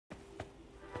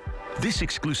This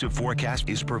exclusive forecast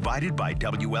is provided by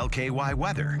WLKY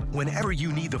Weather. Whenever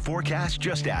you need the forecast,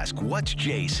 just ask, what's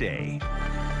Jay say?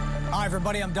 Hi,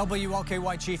 everybody. I'm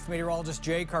WLKY Chief Meteorologist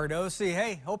Jay Cardosi.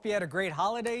 Hey, hope you had a great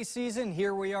holiday season.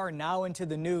 Here we are now into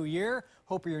the new year.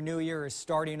 Hope your new year is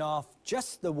starting off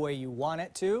just the way you want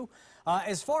it to.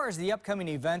 As far as the upcoming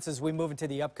events as we move into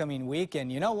the upcoming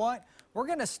weekend, you know what? We're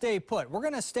going to stay put. We're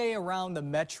going to stay around the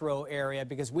metro area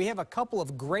because we have a couple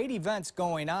of great events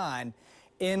going on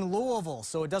in Louisville.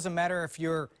 So it doesn't matter if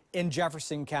you're in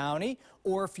Jefferson County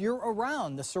or if you're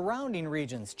around the surrounding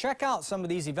regions. Check out some of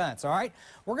these events, all right?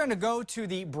 We're going to go to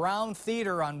the Brown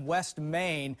Theater on West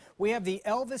Main. We have the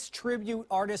Elvis Tribute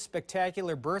Artist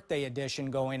Spectacular Birthday Edition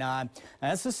going on.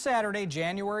 And this is Saturday,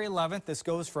 January 11th. This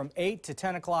goes from 8 to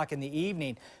 10 o'clock in the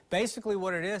evening. Basically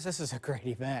what it is, this is a great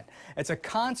event. It's a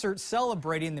concert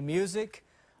celebrating the music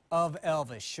of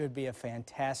Elvis. Should be a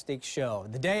fantastic show.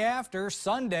 The day after,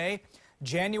 Sunday,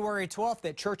 January 12th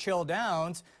at Churchill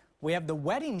Downs, we have the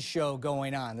wedding show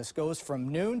going on. This goes from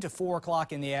noon to 4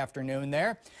 o'clock in the afternoon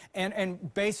there.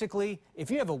 And basically,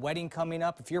 if you have a wedding coming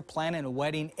up, if you're planning a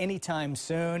wedding anytime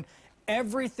soon,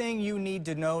 everything you need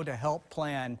to know to help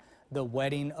plan the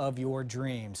wedding of your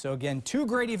dreams. So again, two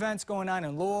great events going on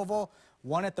in Louisville,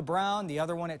 one at the Brown, the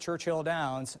other one at Churchill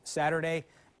Downs, Saturday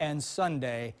and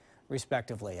Sunday,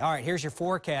 respectively. All right, here's your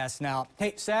forecast now.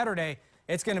 Hey, Saturday,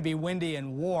 it's going to be windy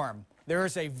and warm. There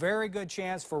is a very good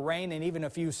chance for rain and even a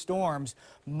few storms.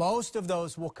 Most of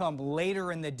those will come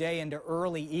later in the day into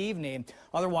early evening.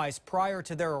 Otherwise, prior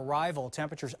to their arrival,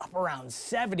 temperatures up around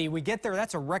 70. We get there,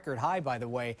 that's a record high, by the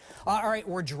way. All right,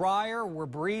 we're drier, we're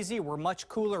breezy, we're much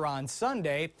cooler on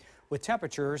Sunday with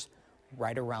temperatures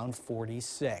right around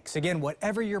 46. Again,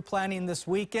 whatever you're planning this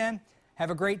weekend,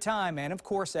 have a great time. And of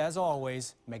course, as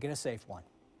always, make it a safe one.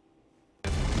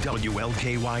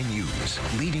 WLKY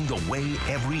News, leading the way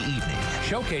every evening.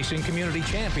 Showcasing community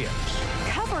champions.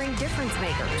 Covering difference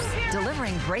makers.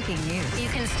 Delivering breaking news. You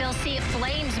can still see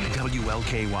flames.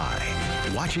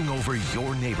 WLKY, watching over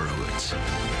your neighborhoods.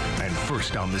 And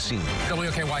first on the scene.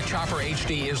 WLKY Chopper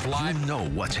HD is live. You know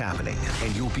what's happening,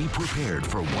 and you'll be prepared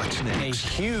for what's next. A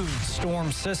huge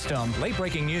storm system. Late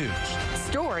breaking news.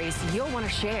 Stories you'll want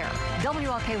to share.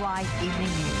 WLKY Evening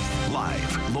News.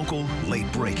 Live, local, late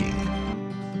breaking.